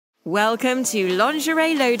Welcome to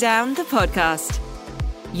Lingerie Lowdown, the podcast.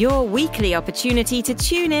 Your weekly opportunity to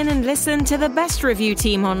tune in and listen to the best review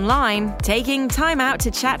team online, taking time out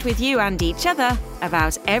to chat with you and each other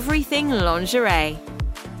about everything lingerie.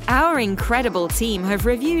 Our incredible team have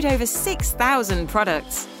reviewed over 6,000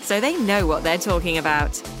 products, so they know what they're talking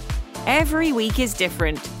about. Every week is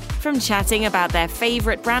different, from chatting about their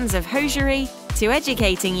favourite brands of hosiery to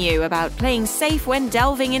educating you about playing safe when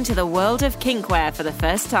delving into the world of kinkwear for the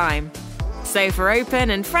first time. So for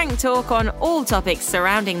open and frank talk on all topics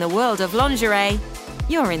surrounding the world of lingerie,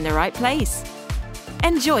 you're in the right place.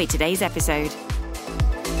 Enjoy today's episode.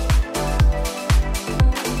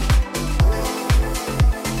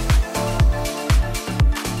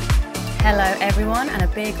 Hello everyone, and a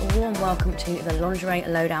big warm welcome to the Lingerie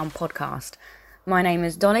Lowdown podcast. My name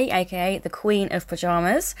is Dolly, aka the Queen of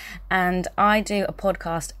Pyjamas, and I do a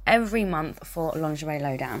podcast every month for Lingerie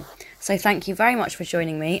Lowdown. So thank you very much for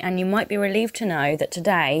joining me, and you might be relieved to know that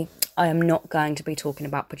today I am not going to be talking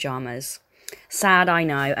about pyjamas. Sad, I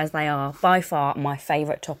know, as they are by far my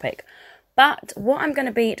favourite topic. But what I'm going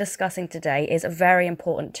to be discussing today is very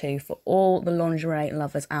important too for all the lingerie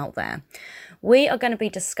lovers out there. We are going to be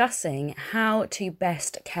discussing how to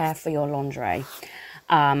best care for your lingerie.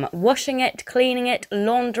 Washing it, cleaning it,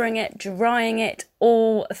 laundering it, drying it,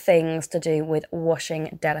 all things to do with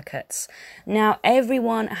washing delicates. Now,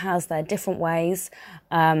 everyone has their different ways.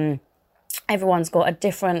 Everyone's got a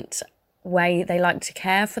different way they like to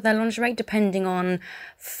care for their lingerie, depending on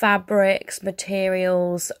fabrics,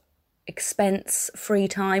 materials, expense, free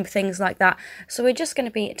time, things like that. So we're just going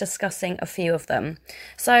to be discussing a few of them.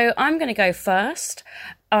 So I'm going to go first.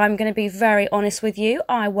 I'm going to be very honest with you.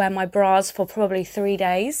 I wear my bras for probably 3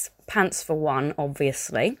 days, pants for one,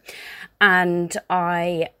 obviously. And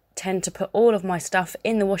I tend to put all of my stuff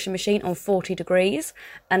in the washing machine on 40 degrees,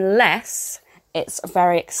 unless it's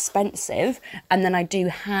very expensive, and then I do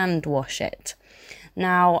hand wash it.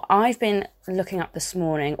 Now, I've been looking up this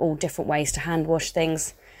morning all different ways to hand wash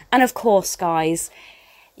things. And of course, guys,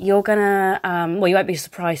 you're gonna, you won't be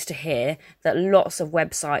surprised to hear that lots of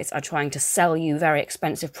websites are trying to sell you very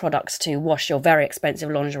expensive products to wash your very expensive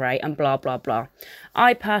lingerie and blah, blah, blah.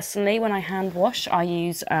 I personally, when I hand wash, I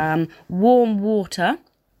use warm water,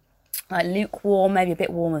 like lukewarm, maybe a bit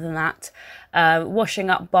warmer than that, washing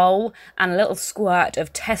up bowl, and a little squirt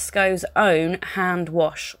of Tesco's own hand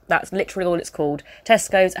wash. That's literally all it's called.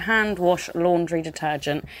 Tesco's hand wash laundry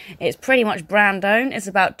detergent. It's pretty much brand owned. It's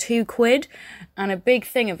about £2, and a big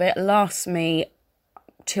thing of it lasts me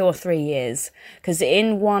 2 or 3 years, because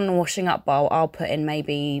in one washing up bowl I'll put in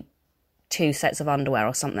maybe 2 sets of underwear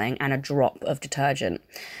or something and a drop of detergent,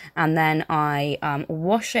 and then I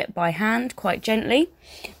wash it by hand quite gently.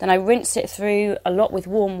 Then I rinse it through a lot with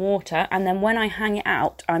warm water, and then when I hang it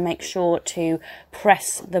out I make sure to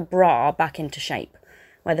press the bra back into shape.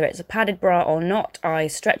 Whether it's a padded bra or not, I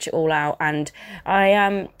stretch it all out, and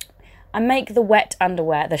I make the wet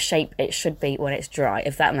underwear the shape it should be when it's dry,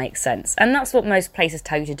 if that makes sense. And that's what most places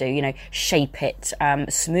tell you to do, shape it,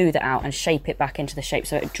 smooth it out and shape it back into the shape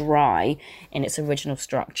so it's dry in its original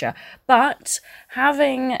structure. But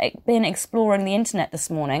having been exploring the internet this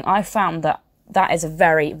morning, I found that is a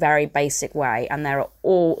very, very basic way, and there are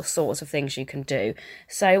all sorts of things you can do.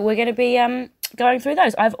 So we're going to be going through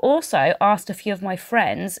those. I've also asked a few of my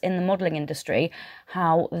friends in the modelling industry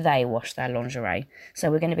how they wash their lingerie. So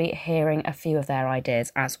we're going to be hearing a few of their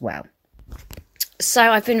ideas as well.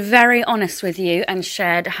 So I've been very honest with you and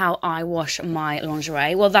shared how I wash my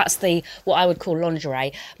lingerie. Well, that's what I would call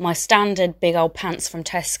lingerie. My standard big old pants from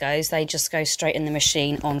Tesco's, they just go straight in the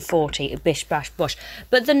machine on 40, bish, bash, bosh.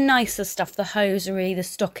 But the nicer stuff, the hosiery, the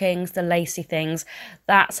stockings, the lacy things,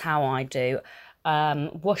 that's how I do.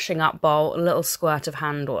 Washing up bowl, a little squirt of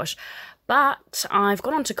hand wash. But I've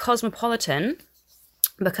gone on to Cosmopolitan,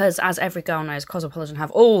 because as every girl knows, Cosmopolitan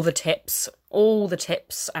have all the tips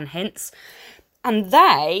and hints. And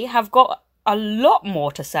they have got a lot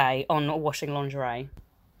more to say on washing lingerie.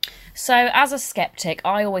 So as a skeptic,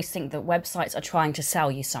 I always think that websites are trying to sell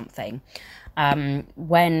you something.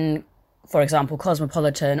 When, for example,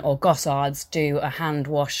 Cosmopolitan or Gossards do a hand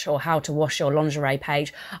wash or how to wash your lingerie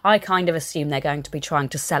page, I kind of assume they're going to be trying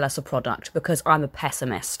to sell us a product, because I'm a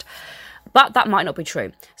pessimist. But that might not be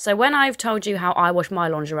true. So when I've told you how I wash my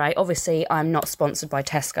lingerie, obviously I'm not sponsored by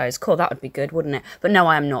Tesco's. Cool, that would be good, wouldn't it? But no,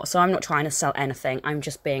 I am not. So I'm not trying to sell anything. I'm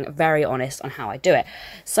just being very honest on how I do it.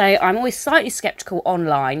 So I'm always slightly sceptical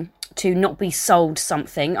online to not be sold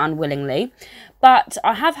something unwillingly. But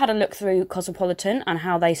I have had a look through Cosmopolitan and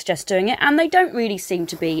how they suggest doing it, and they don't really seem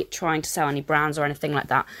to be trying to sell any brands or anything like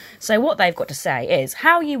that. So what they've got to say is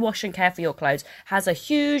how you wash and care for your clothes has a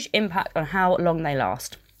huge impact on how long they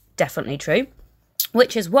last. definitely true.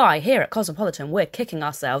 Which is why here at Cosmopolitan we're kicking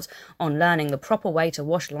ourselves on learning the proper way to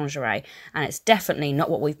wash lingerie, and it's definitely not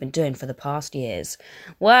what we've been doing for the past years.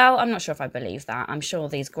 Well, I'm not sure if I believe that. I'm sure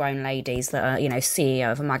these grown ladies that are, CEO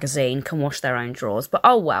of a magazine can wash their own drawers, but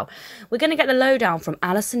oh well. We're going to get the lowdown from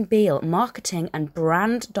Alison Beale, Marketing and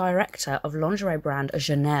Brand Director of lingerie brand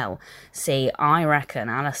Janelle. See, I reckon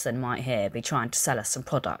Alison might here be trying to sell us some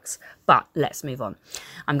products, but let's move on.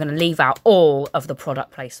 I'm going to leave out all of the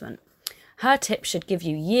product placement. Her tips should give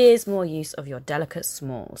you years more use of your delicate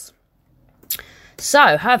smalls.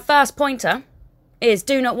 So, her first pointer is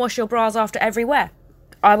do not wash your bras after every wear.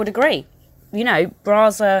 I would agree.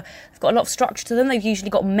 Bras have got a lot of structure to them. They've usually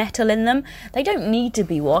got metal in them. They don't need to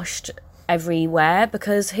be washed everywhere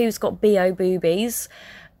because who's got BO boobies?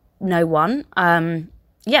 No one.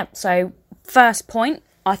 So first point,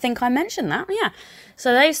 I think I mentioned that, yeah.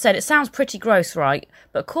 So they've said it sounds pretty gross, right?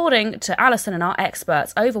 But according to Alison and our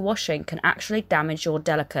experts, overwashing can actually damage your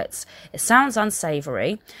delicates. It sounds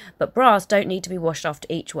unsavoury, but bras don't need to be washed after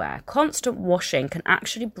each wear. Constant washing can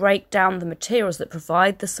actually break down the materials that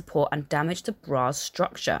provide the support and damage the bra's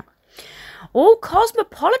structure. All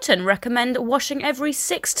Cosmopolitan recommend washing every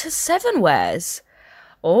 6 to 7 wears.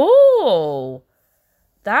 Oh,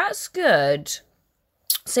 that's good.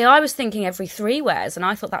 See, I was thinking every 3 wears, and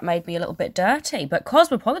I thought that made me a little bit dirty. But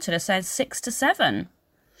Cosmopolitan is saying 6 to 7.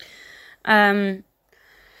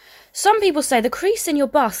 Some people say the crease in your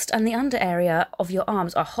bust and the under area of your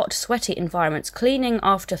arms are hot, sweaty environments. Cleaning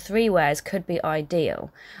after 3 wears could be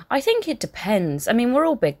ideal. I think it depends. I mean, we're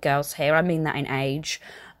all big girls here. I mean that in age.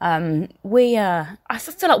 I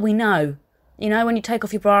feel like we know. When you take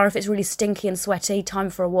off your bra, if it's really stinky and sweaty,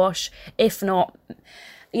 time for a wash. If not...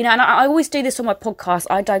 and I always do this on my podcast.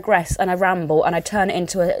 I digress and I ramble and I turn it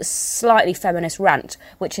into a slightly feminist rant,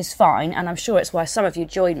 which is fine, and I'm sure it's why some of you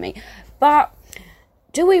joined me. But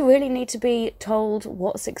do we really need to be told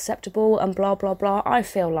what's acceptable and blah, blah, blah? I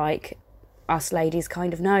feel like us ladies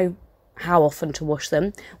kind of know how often to wash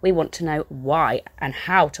them. We want to know why and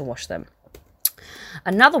how to wash them.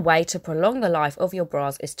 Another way to prolong the life of your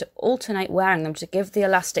bras is to alternate wearing them to give the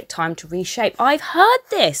elastic time to reshape. I've heard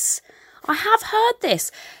this. I have heard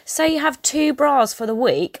this. Say you have 2 bras for the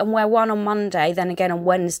week and wear one on Monday, then again on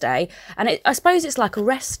Wednesday. And I suppose it's like a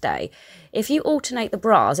rest day. If you alternate the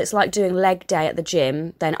bras, it's like doing leg day at the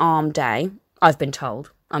gym, then arm day. I've been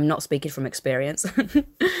told. I'm not speaking from experience.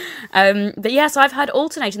 But yes, I've heard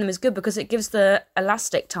alternating them is good because it gives the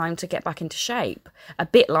elastic time to get back into shape. A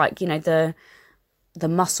bit like, the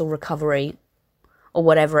muscle recovery or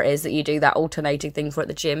whatever it is that you do that alternating thing for at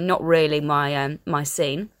the gym. Not really my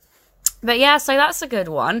scene. But yeah, so that's a good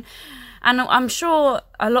one. And I'm sure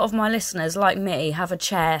a lot of my listeners, like me, have a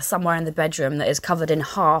chair somewhere in the bedroom that is covered in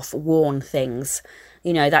half-worn things.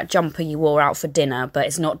 That jumper you wore out for dinner, but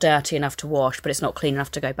it's not dirty enough to wash, but it's not clean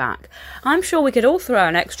enough to go back. I'm sure we could all throw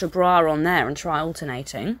an extra bra on there and try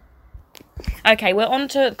alternating. Okay, we're on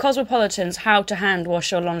to Cosmopolitan's How to Hand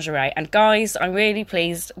Wash Your Lingerie. And guys, I'm really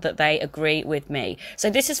pleased that they agree with me. So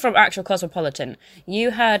this is from actual Cosmopolitan.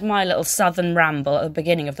 You heard my little southern ramble at the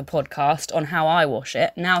beginning of the podcast on how I wash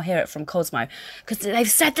it. Now hear it from Cosmo, because they've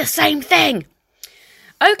said the same thing.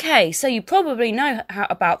 Okay, so you probably know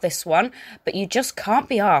about this one, but you just can't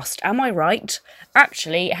be asked, am I right?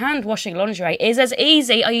 Actually, hand washing lingerie is as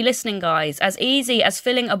easy, are you listening guys, as easy as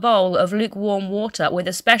filling a bowl of lukewarm water with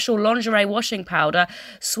a special lingerie washing powder,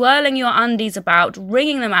 swirling your undies about,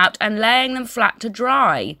 wringing them out and laying them flat to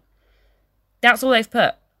dry. That's all they've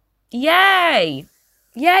put. Yay!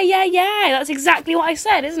 Yeah. That's exactly what I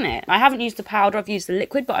said, isn't it? I haven't used the powder, I've used the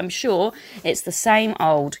liquid, but I'm sure it's the same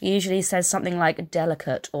old. Usually says something like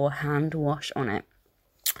delicate or hand wash on it.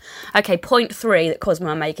 Okay, point 3 that Cosmo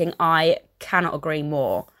are making, I cannot agree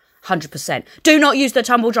more. 100%. Do not use the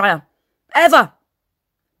tumble dryer. Ever!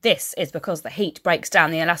 This is because the heat breaks down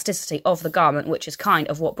the elasticity of the garment, which is kind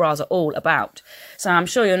of what bras are all about. So I'm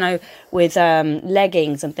sure you'll know with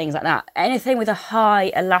leggings and things like that, anything with a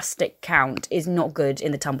high elastic count is not good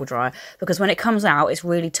in the tumble dryer because when it comes out, it's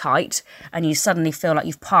really tight and you suddenly feel like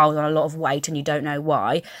you've piled on a lot of weight and you don't know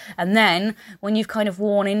why. And then when you've kind of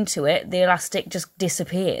worn into it, the elastic just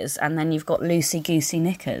disappears and then you've got loosey-goosey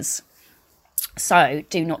knickers. So,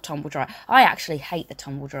 do not tumble dry. I actually hate the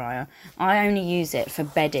tumble dryer. I only use it for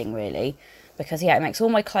bedding, really. Because, yeah, it makes all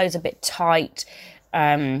my clothes a bit tight.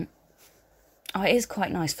 It is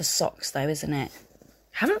quite nice for socks, though, isn't it?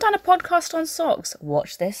 Haven't done a podcast on socks.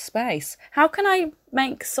 Watch this space. How can I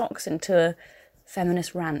make socks into a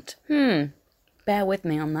feminist rant? Bear with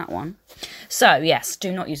me on that one. So, yes,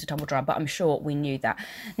 do not use a tumble dryer, but I'm sure we knew that.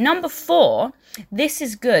 Number 4, this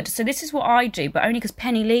is good. So this is what I do, but only because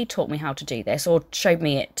Penny Lee taught me how to do this, or showed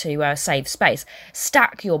me it to save space.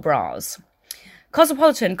 Stack your bras.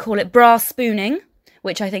 Cosmopolitan call it bra spooning,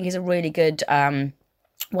 which I think is a really good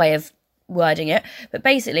way of wording it. But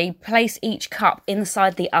basically, place each cup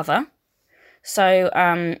inside the other. So,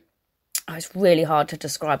 it's really hard to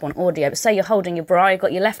describe on audio, but say you're holding your bra, you've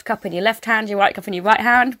got your left cup in your left hand, your right cup in your right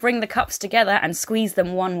hand, bring the cups together and squeeze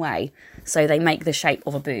them one way so they make the shape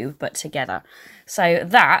of a boob, but together. So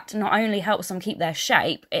that not only helps them keep their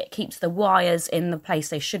shape, it keeps the wires in the place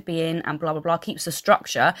they should be in and blah, blah, blah, keeps the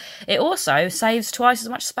structure. It also saves twice as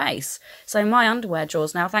much space. So my underwear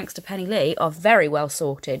drawers now, thanks to Penny Lee, are very well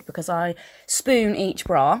sorted because I spoon each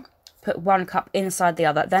bra, put one cup inside the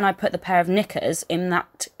other, then I put the pair of knickers in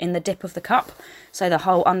the dip of the cup, so the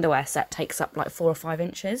whole underwear set takes up like 4 or 5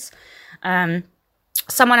 inches.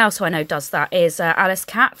 Someone else who I know does that is Alice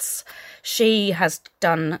Katz. She has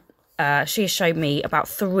showed me about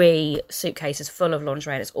 3 suitcases full of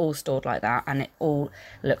lingerie, and it's all stored like that, and it all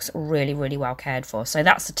looks really, really well cared for. So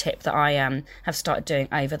that's a tip that I have started doing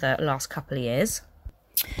over the last couple of years.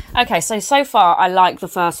 Okay, so far I like the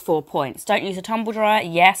first 4 points. Don't use a tumble dryer,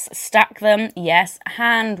 yes. Stack them, yes.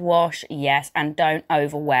 Hand wash, yes. And don't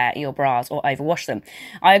overwear your bras or overwash them.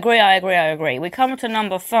 I agree. We come to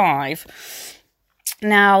number 5.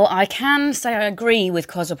 Now, I can say I agree with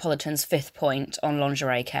Cosmopolitan's 5th point on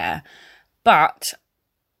lingerie care, but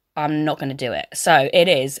I'm not going to do it. So it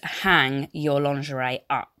is hang your lingerie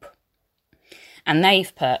up. And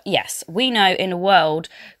they've put, yes, we know in a world,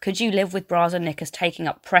 could you live with bras and knickers taking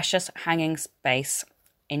up precious hanging space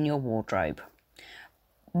in your wardrobe?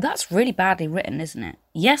 That's really badly written, isn't it?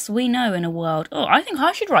 Yes, we know in a world. Oh, I think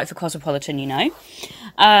I should write for Cosmopolitan, you know.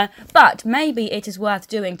 But maybe it is worth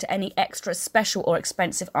doing to any extra special or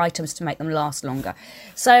expensive items to make them last longer.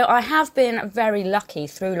 So I have been very lucky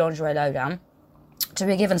through Lingerie Lowdown to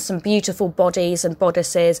be given some beautiful bodies and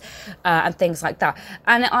bodices and things like that.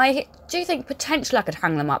 And I do think potentially I could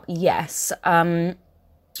hang them up, yes. But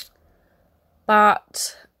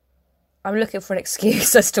I'm looking for an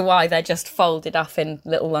excuse as to why they're just folded up in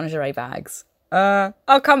little lingerie bags.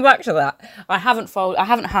 I'll come back to that. I haven't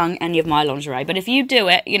hung any of my lingerie, but if you do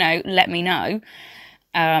it, you know, let me know.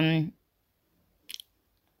 Where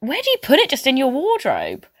do you put it? Just in your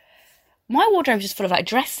wardrobe? My wardrobe is just full of like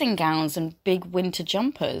dressing gowns and big winter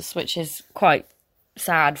jumpers, which is quite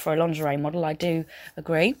sad for a lingerie model, I do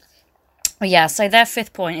agree. But yeah, so their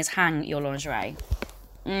 5th point is hang your lingerie.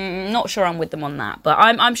 Not sure I'm with them on that, but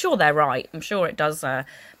I'm sure they're right. I'm sure it does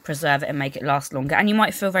preserve it and make it last longer. And you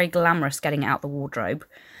might feel very glamorous getting it out the wardrobe.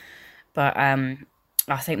 But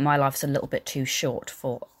I think my life's a little bit too short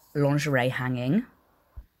for lingerie hanging.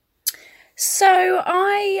 So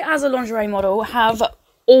I, as a lingerie model, have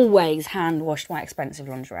always hand washed my expensive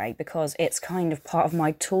lingerie because it's kind of part of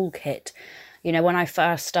my toolkit. You know, when I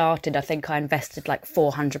first started, I think I invested like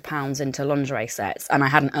 £400 into lingerie sets, and I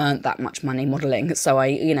hadn't earned that much money modelling, so I,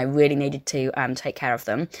 you know, really needed to take care of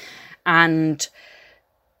them. And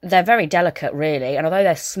they're very delicate, really, and although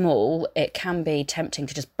they're small, it can be tempting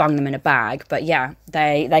to just bung them in a bag. But yeah,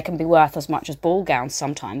 they can be worth as much as ball gowns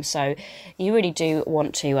sometimes, so you really do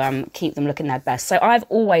want to keep them looking their best. So I've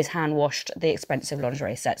always hand washed the expensive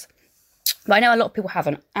lingerie sets. But I know a lot of people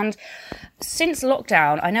haven't. And since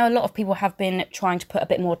lockdown, I know a lot of people have been trying to put a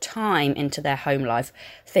bit more time into their home life.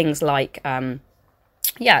 Things like,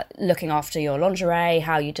 looking after your lingerie,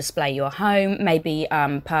 how you display your home, maybe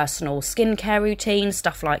personal skincare routines,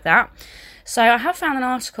 stuff like that. So I have found an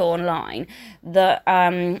article online that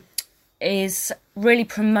is really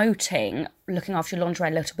promoting looking after your lingerie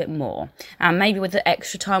a little bit more. And maybe with the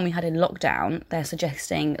extra time we had in lockdown, they're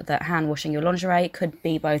suggesting that hand washing your lingerie could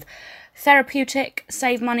be both therapeutic,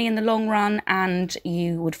 save money in the long run, and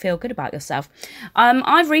you would feel good about yourself.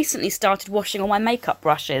 I've recently started washing all my makeup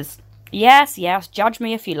brushes. Yes, judge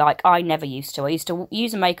me if you like. I never used to. I used to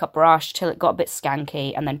use a makeup brush till it got a bit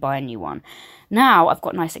skanky and then buy a new one. Now I've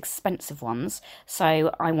got nice expensive ones,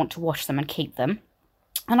 so I want to wash them and keep them.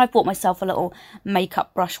 And I've bought myself a little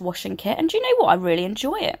makeup brush washing kit, and do you know what? I really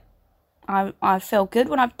enjoy it. I feel good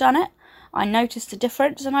when I've done it. I noticed a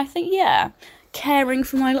difference, and I think, yeah, caring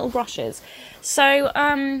for my little brushes. So,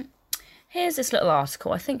 here's this little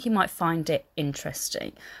article. I think you might find it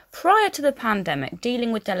interesting. Prior to the pandemic,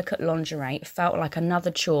 dealing with delicate lingerie felt like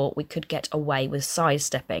another chore we could get away with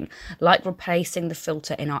sidestepping, like replacing the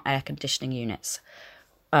filter in our air conditioning units.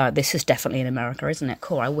 This is definitely in America, isn't it?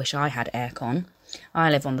 Cool, I wish I had aircon. I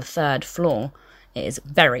live on the 3rd floor. It is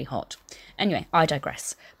very hot. Anyway, I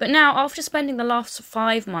digress. But now, after spending the last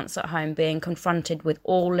 5 months at home being confronted with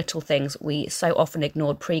all little things we so often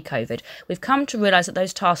ignored pre-COVID, we've come to realise that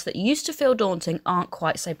those tasks that used to feel daunting aren't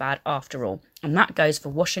quite so bad after all. And that goes for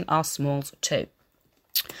washing our smalls too.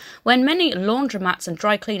 When many laundromats and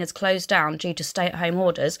dry cleaners closed down due to stay-at-home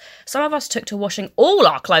orders, some of us took to washing all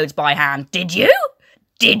our clothes by hand. Did you?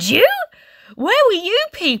 Did you? Where were you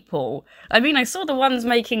people? I mean, I saw the ones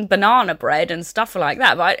making banana bread and stuff like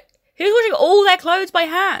that, but who's washing all their clothes by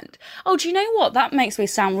hand? Oh, do you know what? That makes me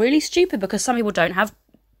sound really stupid because some people don't have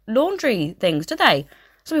laundry things, do they?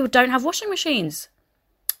 Some people don't have washing machines.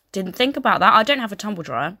 Didn't think about that. I don't have a tumble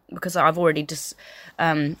dryer because I've already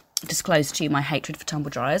disclosed to you my hatred for tumble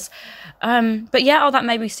dryers. But yeah, that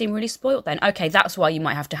made me seem really spoilt then. Okay, that's why you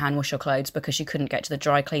might have to hand wash your clothes because you couldn't get to the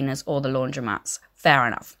dry cleaners or the laundromats. Fair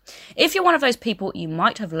enough. If you're one of those people, you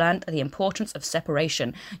might have learned the importance of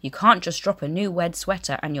separation. You can't just drop a new wed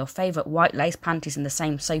sweater and your favourite white lace panties in the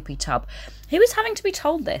same soapy tub. Who is having to be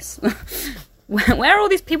told this? Where are all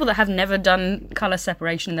these people that have never done colour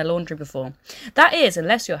separation in their laundry before? That is,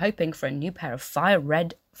 unless you're hoping for a new pair of fire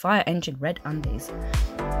engine red undies.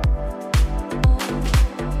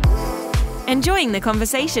 Enjoying the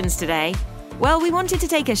conversations today? Well, we wanted to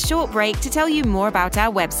take a short break to tell you more about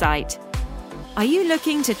our website. Are you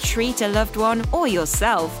looking to treat a loved one or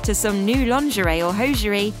yourself to some new lingerie or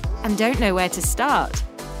hosiery and don't know where to start?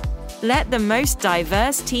 Let the most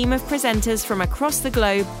diverse team of presenters from across the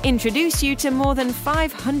globe introduce you to more than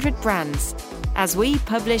 500 brands as we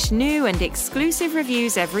publish new and exclusive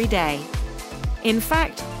reviews every day. In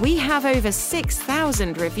fact, we have over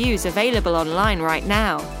 6,000 reviews available online right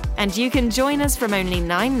now, and you can join us from only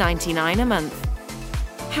 $9.99 a month.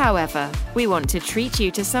 However, we want to treat you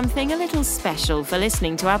to something a little special for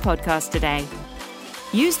listening to our podcast today.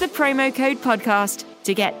 Use the promo code podcast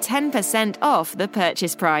to get 10% off the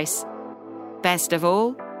purchase price. Best of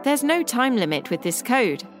all, there's no time limit with this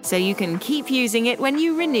code, so you can keep using it when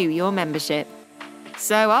you renew your membership.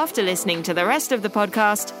 So after listening to the rest of the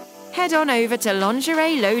podcast, head on over to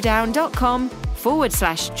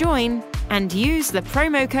lingeриelowdown.com/join and use the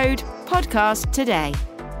promo code podcast today.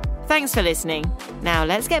 Thanks for listening. Now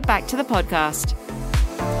let's get back to the podcast.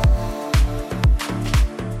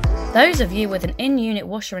 Those of you with an in-unit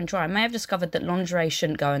washer and dryer may have discovered that lingerie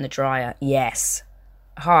shouldn't go in the dryer. Yes.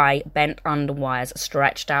 High, bent underwires,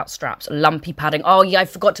 stretched out straps, lumpy padding. Oh yeah, I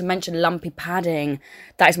forgot to mention lumpy padding.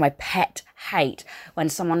 That is my pet hate. When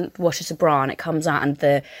someone washes a bra and it comes out and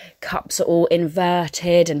the cups are all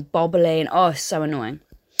inverted and bobbly. Oh, so annoying.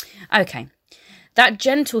 Okay. That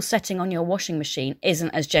gentle setting on your washing machine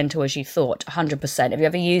isn't as gentle as you thought, 100%. Have you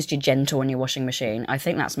ever used your gentle on your washing machine? I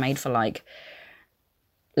think that's made for like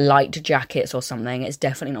light jackets or something. It's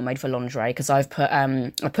definitely not made for lingerie because I put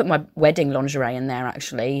my wedding lingerie in there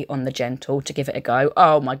actually on the gentle to give it a go.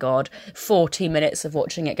 Oh my god, 40 minutes of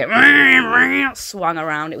watching it get swung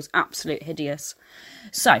around. It was absolute hideous.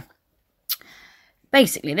 So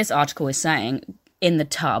basically this article is saying in the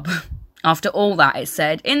tub. After all that, it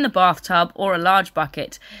said, in the bathtub or a large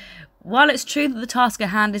bucket. While it's true that the task at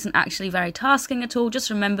hand isn't actually very tasking at all,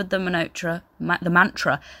 just remember the mantra,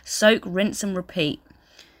 soak, rinse and repeat.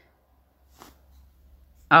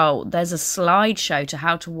 Oh, there's a slideshow to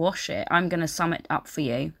how to wash it. I'm going to sum it up for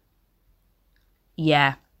you.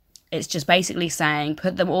 Yeah, it's just basically saying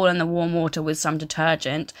put them all in the warm water with some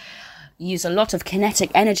detergent. Use a lot of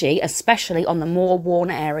kinetic energy, especially on the more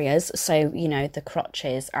worn areas. So, you know, the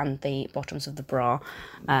crotches and the bottoms of the bra.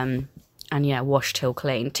 And, yeah, wash till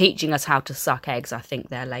clean. Teaching us how to suck eggs, I think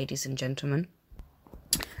there, ladies and gentlemen.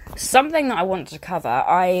 Something that I wanted to cover,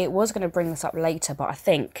 I was going to bring this up later, but I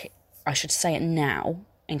think I should say it now,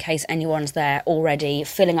 in case anyone's there already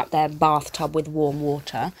filling up their bathtub with warm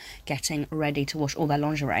water, getting ready to wash all their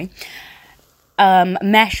lingerie.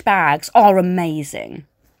 Mesh bags are amazing.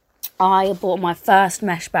 I bought my first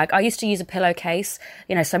mesh bag. I used to use a pillowcase,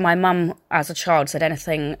 you know, so my mum as a child said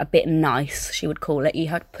anything a bit nice, she would call it. You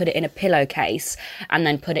had to put it in a pillowcase and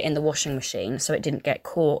then put it in the washing machine so it didn't get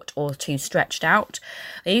caught or too stretched out.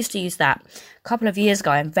 I used to use that. A couple of years ago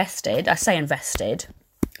I invested,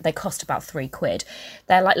 they cost about £3.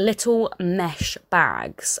 They're like little mesh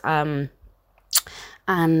bags.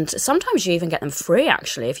 And sometimes you even get them free,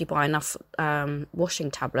 actually, if you buy enough washing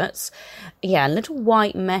tablets. Yeah, a little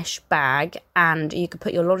white mesh bag, and you can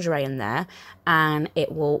put your lingerie in there, and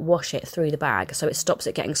it will wash it through the bag, so it stops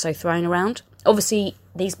it getting so thrown around. Obviously,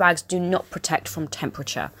 these bags do not protect from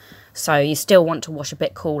temperature, so you still want to wash a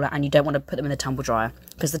bit cooler, and you don't want to put them in the tumble dryer,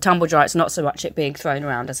 because the tumble dryer, it's not so much it being thrown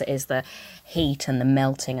around as it is the heat and the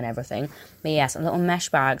melting and everything. But yes, little mesh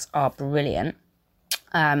bags are brilliant.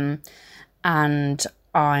 And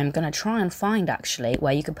I'm going to try and find actually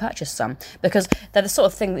where you can purchase some, because they're the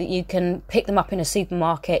sort of thing that you can pick them up in a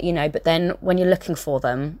supermarket, but then when you're looking for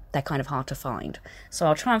them, they're kind of hard to find. So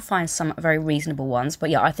I'll try and find some very reasonable ones. But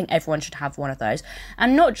yeah, I think everyone should have one of those.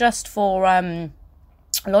 And not just for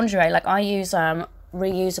lingerie, like I use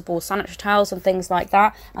reusable sanitary towels and things like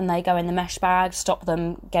that, and they go in the mesh bag, stop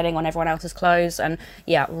them getting on everyone else's clothes, and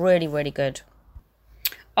yeah, really, really good.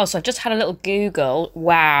 Also, I've just had a little Google.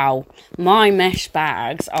 Wow, my mesh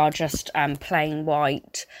bags are just plain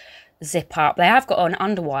white, zip up. They have got an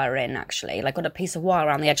underwire in, actually. Like, got a piece of wire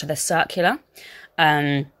around the edge, so they're circular.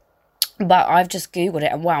 But I've just Googled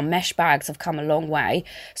it, and wow, mesh bags have come a long way.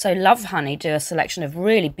 So Lovehoney do a selection of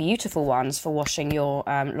really beautiful ones for washing your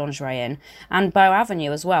lingerie in, and Bow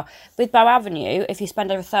Avenue as well. With Bow Avenue, if you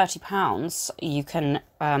spend over £30, you can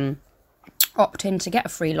opt in to get a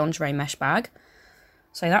free lingerie mesh bag.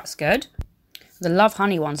 So that's good. The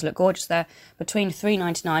Lovehoney ones look gorgeous. They're between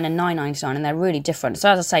 £3.99 and £9.99, and they're really different. So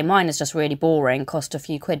as I say, mine is just really boring, cost a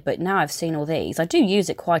few quid. But now I've seen all these, I do use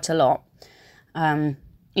it quite a lot.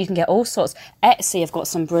 You can get all sorts. Etsy have got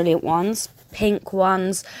some brilliant ones, pink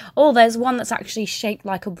ones. Oh, there's one that's actually shaped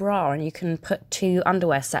like a bra, and you can put 2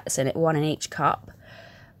 underwear sets in it, 1 in each cup.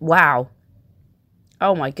 Wow.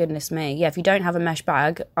 Oh my goodness me. Yeah, if you don't have a mesh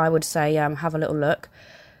bag, I would say have a little look,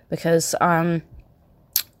 because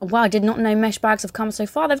wow, I did not know mesh bags have come so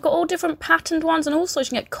far. They've got all different patterned ones and all sorts.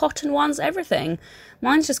 You can get cotton ones, everything.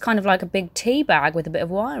 Mine's just kind of like a big tea bag with a bit of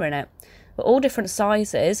wire in it. But all different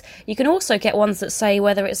sizes. You can also get ones that say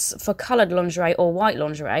whether it's for coloured lingerie or white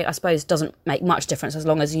lingerie. I suppose it doesn't make much difference as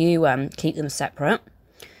long as you keep them separate.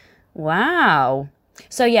 Wow.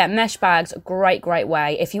 So yeah, mesh bags, great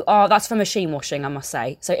way. That's for machine washing, I must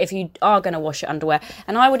say. So if you are going to wash your underwear,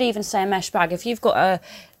 and I would even say a mesh bag, if you've got a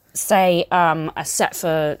set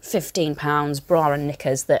for £15, bra and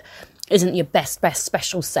knickers that isn't your best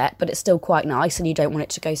special set, but it's still quite nice and you don't want it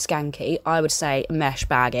to go skanky, I would say mesh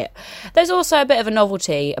bag it. There's also a bit of a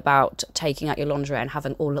novelty about taking out your lingerie and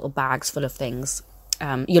having all little bags full of things,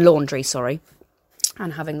 your laundry, sorry,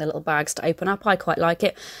 and having the little bags to open up. I quite like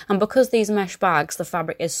it. And because these mesh bags, the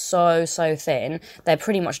fabric is so thin, they're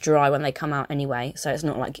pretty much dry when they come out anyway, so it's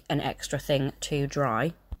not like an extra thing to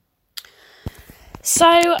dry.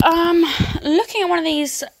 So, looking at one of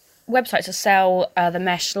these websites to sell the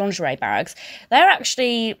mesh lingerie bags, they're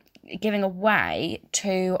actually giving away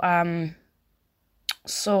to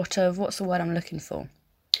sort of, what's the word I'm looking for?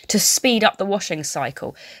 To speed up the washing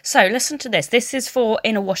cycle. So, listen to this. This is for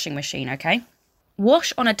in a washing machine, okay?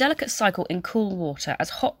 Wash on a delicate cycle in cool water,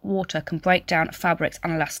 as hot water can break down fabrics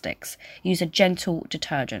and elastics. Use a gentle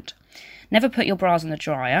detergent. Never put your bras in the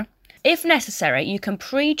dryer. If necessary, you can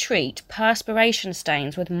pre-treat perspiration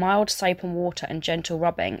stains with mild soap and water and gentle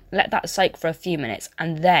rubbing. Let that soak for a few minutes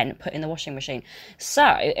and then put in the washing machine.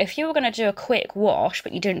 So, if you were going to do a quick wash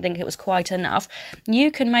but you didn't think it was quite enough, you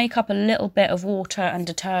can make up a little bit of water and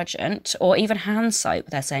detergent, or even hand soap,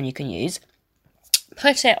 they're saying you can use.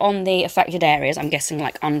 Put it on the affected areas, I'm guessing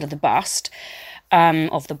like under the bust,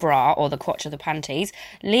 of the bra or the crotch of the panties.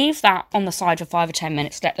 Leave that on the side for 5 or 10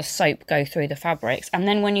 minutes, let the soap go through the fabrics, and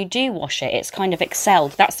then when you do wash it, it's kind of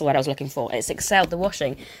excelled. That's the word I was looking for. It's excelled the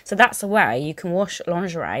washing. So that's the way you can wash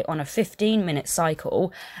lingerie on a 15-minute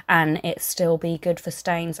cycle and it still be good for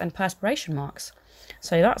stains and perspiration marks.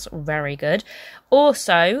 So that's very good.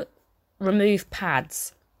 Also, remove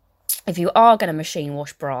pads. If you are going to machine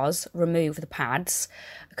wash bras, remove the pads,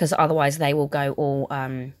 because otherwise they will go all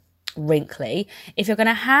wrinkly. If you're going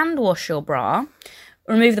to hand wash your bra,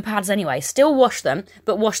 remove the pads anyway. Still wash them,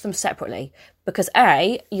 but wash them separately, because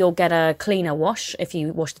you'll get a cleaner wash if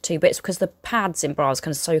you wash the 2 bits, because the pads in bras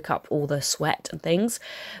can soak up all the sweat and things.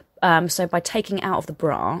 So by taking it out of the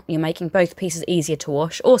bra, you're making both pieces easier to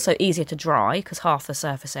wash, also easier to dry, because half the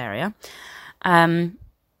surface area, and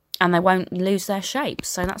they won't lose their shape.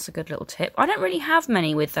 So that's a good little tip. I don't really have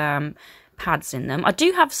many with pads in them. I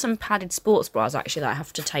do have some padded sports bras actually that I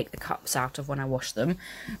have to take the cups out of when I wash them,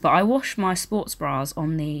 but I wash my sports bras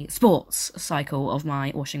on the sports cycle of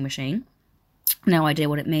my washing machine. No idea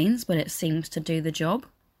what it means, but it seems to do the job.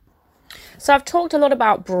 So I've talked a lot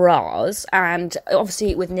about bras, and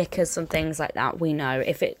obviously with knickers and things like that, we know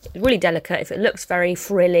if it's really delicate, if it looks very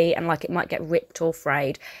frilly and like it might get ripped or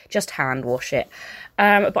frayed, just hand wash it.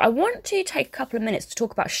 But I want to take a couple of minutes to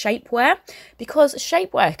talk about shapewear, because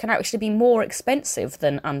shapewear can actually be more expensive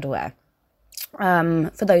than underwear.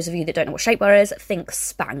 For those of you that don't know what shapewear is, think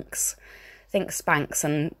Spanx. Think Spanx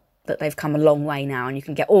and that they've come a long way now, and you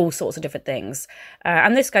can get all sorts of different things.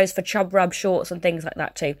 And this goes for chub rub shorts and things like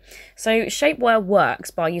that too. So shapewear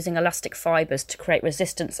works by using elastic fibres to create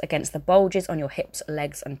resistance against the bulges on your hips,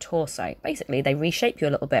 legs and torso. Basically, they reshape you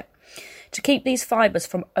a little bit. To keep these fibres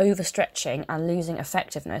from overstretching and losing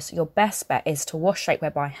effectiveness, your best bet is to wash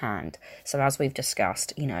shapewear by hand. So as we've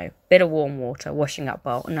discussed, bit of warm water, washing up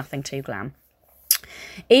bowl, nothing too glam.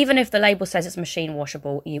 Even if the label says it's machine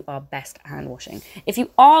washable, you are best hand washing. If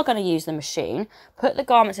you are going to use the machine, put the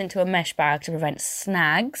garments into a mesh bag to prevent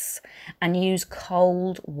snags and use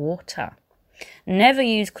cold water. Never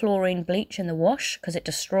use chlorine bleach in the wash because it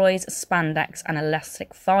destroys spandex and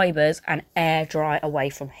elastic fibres and air dry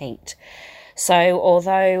away from heat. So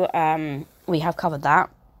although we have covered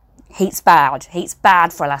that, heat's bad. Heat's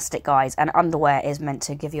bad for elastic, guys, and underwear is meant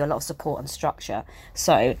to give you a lot of support and structure.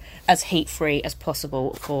 So as heat-free as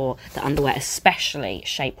possible for the underwear, especially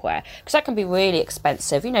shapewear, because that can be really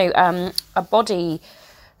expensive. A body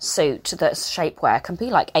suit that's shapewear can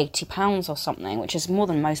be like £80 or something, which is more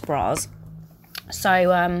than most bras.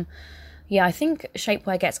 So, I think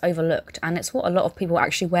shapewear gets overlooked, and it's what a lot of people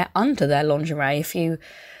actually wear under their lingerie, if you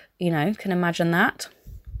can imagine that.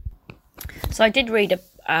 So I did read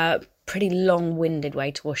a pretty long-winded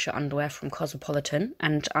way to wash your underwear from Cosmopolitan,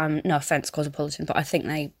 and no offence, Cosmopolitan, but I think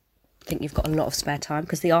you've got a lot of spare time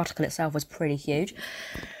because the article itself was pretty huge.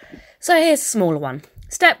 So here's a smaller one.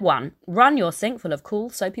 Step 1. Run your sink full of cool,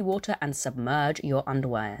 soapy water and submerge your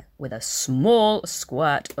underwear with a small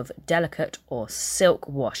squirt of delicate or silk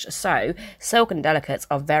wash. So, silk and delicates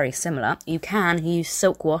are very similar. You can use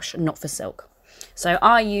silk wash, not for silk. So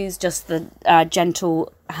I use just the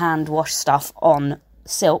gentle hand wash stuff on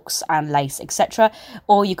silks and lace, etc.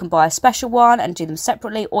 Or you can buy a special one and do them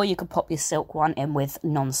separately, or you can pop your silk one in with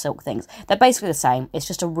non-silk things. They're basically the same. It's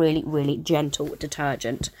just a really, really gentle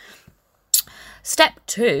detergent. Step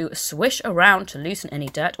 2, swish around to loosen any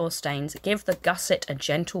dirt or stains. Give the gusset a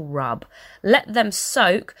gentle rub. Let them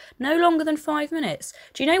soak no longer than 5 minutes.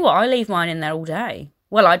 Do you know what? I leave mine in there all day.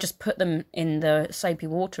 Well, I just put them in the soapy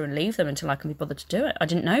water and leave them until I can be bothered to do it. I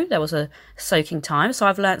didn't know there was a soaking time, so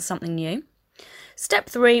I've learnt something new. Step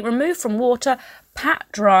 3, remove from water, pat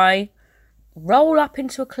dry, roll up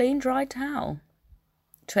into a clean dry towel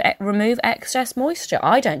to remove excess moisture.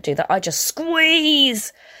 I don't do that. I just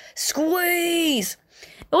squeeze. It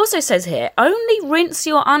also says here, only rinse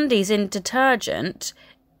your undies in detergent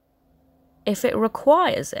if it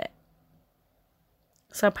requires it.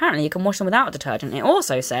 So apparently you can wash them without detergent. It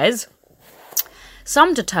also says,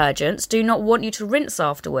 some detergents do not want you to rinse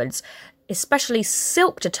afterwards. Especially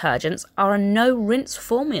silk detergents are a no-rinse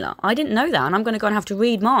formula. I didn't know that, and I'm going to go and have to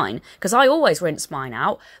read mine, because I always rinse mine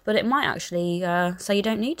out, but it might actually say you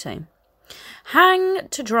don't need to. Hang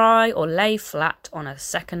to dry or lay flat on a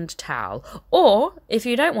second towel. Or, if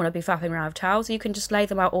you don't want to be faffing around with towels, you can just lay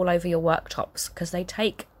them out all over your worktops, because they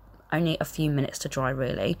take only a few minutes to dry,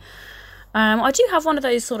 really. I do have one of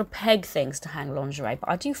those sort of peg things to hang lingerie, but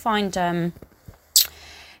I do find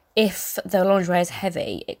if the lingerie is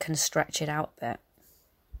heavy, it can stretch it out a bit.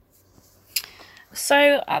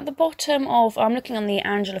 So at the bottom I'm looking on the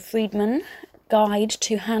Angela Friedman guide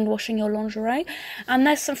to hand washing your lingerie, and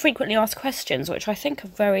there's some frequently asked questions which I think are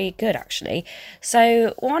very good actually.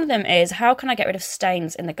 So one of them is, how can I get rid of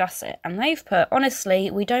stains in the gusset? And they've put, honestly,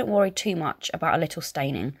 we don't worry too much about a little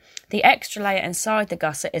staining. The extra layer inside the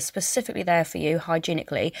gusset is specifically there for you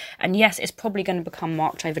hygienically, and yes, it's probably going to become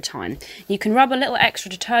marked over time. You can rub a little extra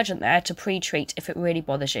detergent there to pre-treat if it really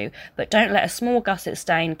bothers you, but don't let a small gusset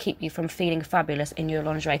stain keep you from feeling fabulous in your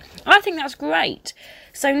lingerie. I think that's great.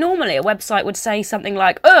 So normally a website would say something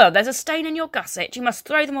like, oh, there's a stain in your gusset, you must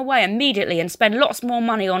throw them away immediately and spend lots more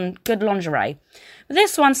money on good lingerie. But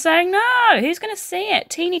this one's saying, no, who's going to see it?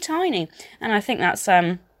 Teeny tiny. And I think that's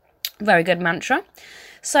a very good mantra.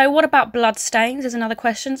 So what about blood stains is another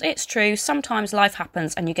question. It's true, sometimes life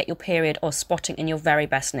happens and you get your period or spotting in your very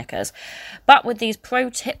best knickers. But with these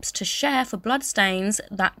pro tips to share for blood stains,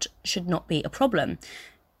 that should not be a problem.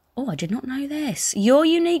 Oh, I did not know this. Your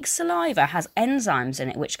unique saliva has enzymes in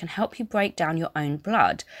it which can help you break down your own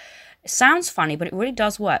blood. It sounds funny, but it really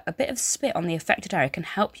does work. A bit of spit on the affected area can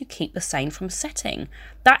help you keep the stain from setting.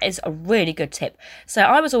 That is a really good tip. So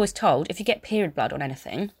I was always told, if you get period blood on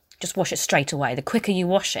anything, just wash it straight away. The quicker you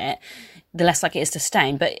wash it, the less likely it is to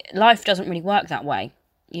stain. But life doesn't really work that way.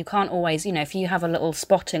 You can't always, if you have a little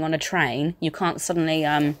spotting on a train, you can't suddenly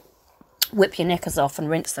whip your knickers off and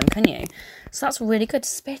rinse them, can you? So that's really good.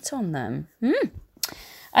 Spit on them.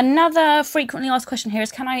 Another frequently asked question here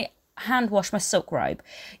is, can I hand wash my silk robe.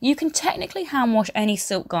 You can technically hand wash any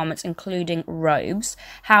silk garments, including robes.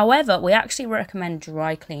 However, we actually recommend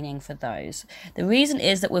dry cleaning for those. The reason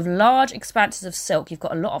is that with large expanses of silk, you've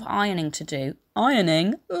got a lot of ironing to do.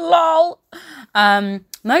 Ironing? Lol!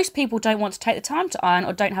 Most people don't want to take the time to iron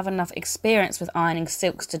or don't have enough experience with ironing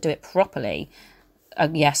silks to do it properly.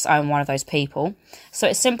 Yes, I'm one of those people. So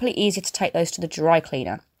it's simply easier to take those to the dry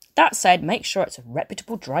cleaner. That said, make sure it's a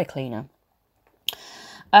reputable dry cleaner.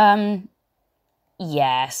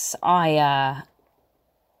 Yes, I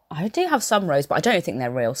do have some robes, but I don't think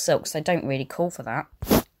they're real silks. They don't really call for that.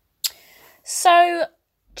 So,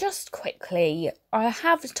 just quickly, I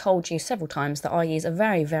have told you several times that I use a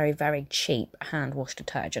very, very, very cheap hand wash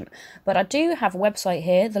detergent. But I do have a website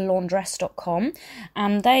here, thelaundress.com,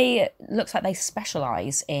 and looks like they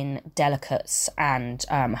specialise in delicates and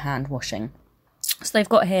hand washing. So they've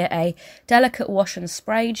got here a delicate wash and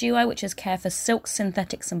spray duo, which is care for silks,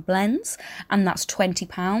 synthetics and blends, and that's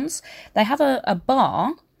 £20. They have a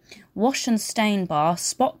bar, wash and stain bar,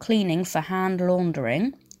 spot cleaning for hand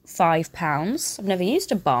laundering, £5. I've never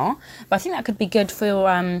used a bar, but I think that could be good for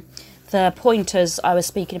the pointers I was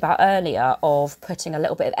speaking about earlier of putting a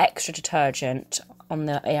little bit of extra detergent on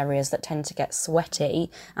the areas that tend to get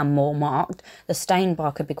sweaty and more marked. The stain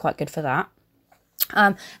bar could be quite good for that.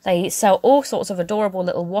 They sell all sorts of adorable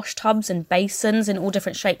little wash tubs and basins in all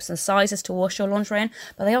different shapes and sizes to wash your lingerie in,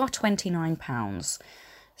 but they are £29.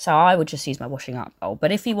 So I would just use my washing up bowl.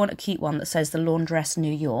 But if you want a cute one that says The Laundress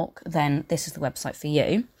New York, then this is the website for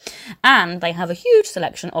you. And they have a huge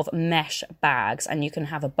selection of mesh bags, and you can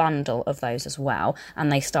have a bundle of those as well. And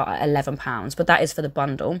they start at £11, but that is for the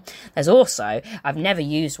bundle. There's also, I've never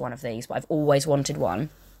used one of these, but I've always wanted one,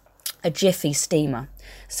 a Jiffy steamer.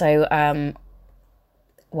 So,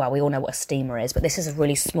 well, we all know what a steamer is, but this is a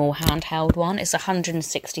really small handheld one. It's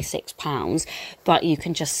 £166, but you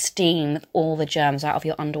can just steam all the germs out of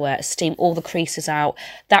your underwear, steam all the creases out.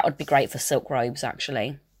 That would be great for silk robes,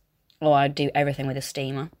 actually. Or I'd do everything with a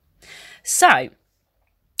steamer. So,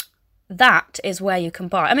 that is where you can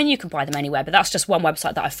buy. I mean, you can buy them anywhere, but that's just one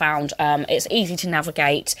website that I found. It's easy to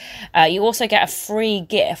navigate. You also get a free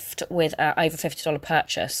gift with over $50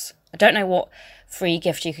 purchase. I don't know what free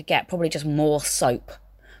gift you could get, probably just more soap.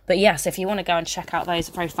 But yes, if you want to go and check out those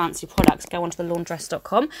very fancy products, go onto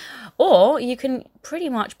thelaundress.com, or you can pretty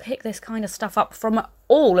much pick this kind of stuff up from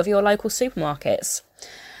all of your local supermarkets.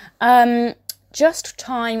 Just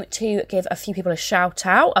time to give a few people a shout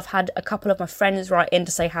out. I've had a couple of my friends write in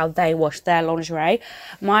to say how they wash their lingerie.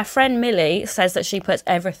 My friend Millie says that she puts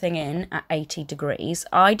everything in at 80 degrees.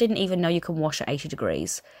 I didn't even know you can wash at 80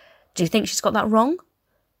 degrees. Do you think she's got that wrong?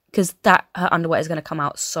 Because her underwear is going to come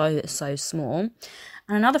out so small.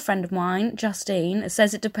 And another friend of mine, Justine,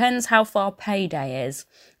 says it depends how far payday is.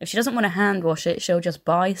 If she doesn't want to hand wash it, she'll just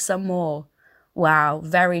buy some more. Wow,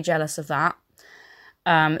 very jealous of that.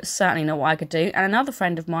 Certainly not what I could do. And another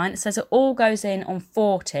friend of mine says it all goes in on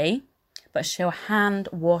 40, but she'll hand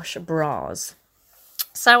wash bras.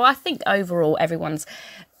 So I think overall everyone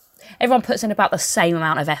puts in about the same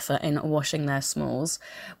amount of effort in washing their smalls.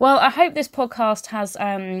 Well, I hope this podcast has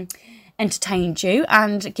entertained you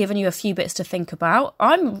and given you a few bits to think about.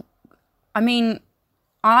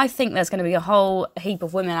 I think there's going to be a whole heap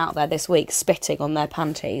of women out there this week spitting on their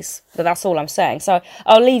panties. But that's all I'm saying. So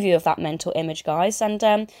I'll leave you with that mental image, guys.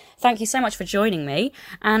 And thank you so much for joining me.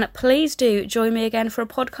 And please do join me again for a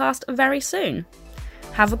podcast very soon.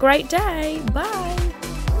 Have a great day. Bye.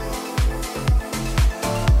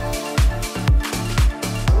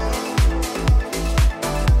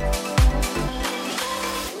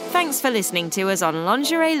 Thanks for listening to us on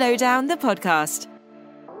Lingerie Lowdown, the podcast.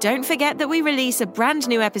 Don't forget that we release a brand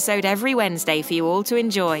new episode every Wednesday for you all to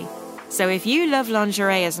enjoy. So if you love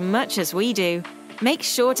lingerie as much as we do, make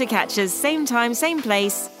sure to catch us same time, same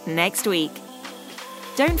place next week.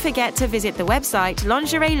 Don't forget to visit the website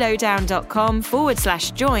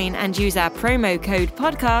lingeриелowdown.com/join and use our promo code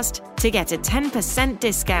podcast to get a 10%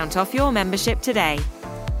 discount off your membership today.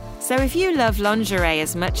 So if you love lingerie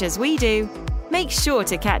as much as we do, make sure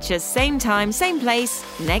to catch us same time, same place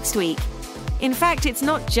next week. In fact, it's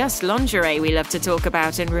not just lingerie we love to talk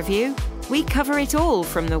about and review. We cover it all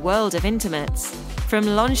from the world of intimates. From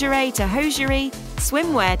lingerie to hosiery,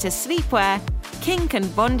 swimwear to sleepwear, kink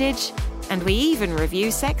and bondage, and we even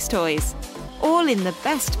review sex toys. All in the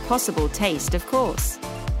best possible taste, of course.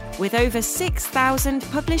 With over 6,000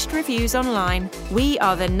 published reviews online, we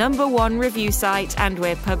are the #1 review site and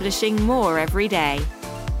we're publishing more every day.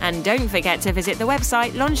 And don't forget to visit the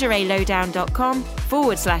website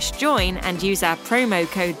lingeриелowdown.com/join and use our promo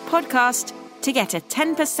code podcast to get a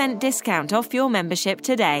 10% discount off your membership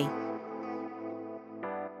today.